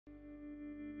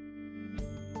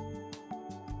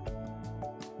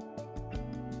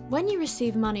When you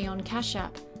receive money on Cash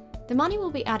App, the money will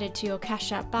be added to your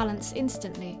Cash App balance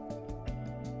instantly.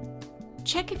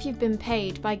 Check if you've been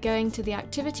paid by going to the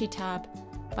Activity tab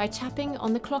by tapping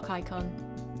on the clock icon.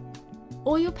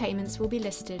 All your payments will be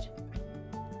listed.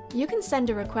 You can send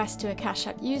a request to a Cash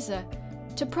App user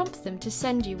to prompt them to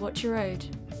send you what you're owed.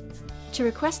 To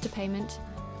request a payment,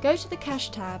 go to the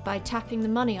Cash tab by tapping the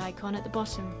money icon at the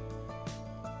bottom.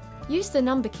 Use the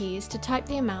number keys to type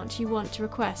the amount you want to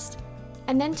request,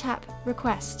 and then tap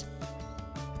Request.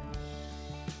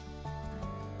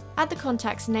 Add the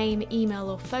contact's name, email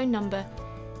or phone number,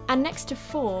 and next to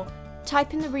For,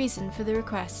 type in the reason for the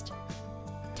request.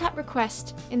 Tap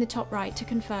Request in the top right to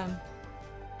confirm.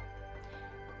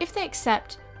 If they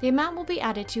accept, the amount will be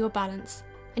added to your balance,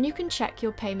 and you can check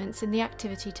your payments in the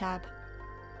Activity tab.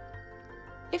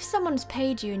 If someone's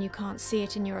paid you and you can't see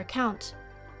it in your account,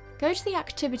 go to the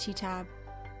Activity tab.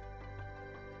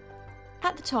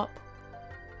 At the top,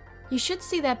 you should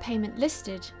see their payment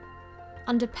listed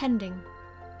under Pending.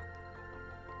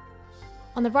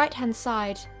 On the right-hand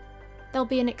side, there'll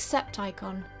be an Accept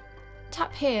icon.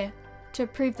 Tap here to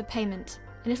approve the payment,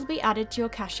 and it'll be added to your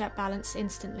Cash App balance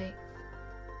instantly.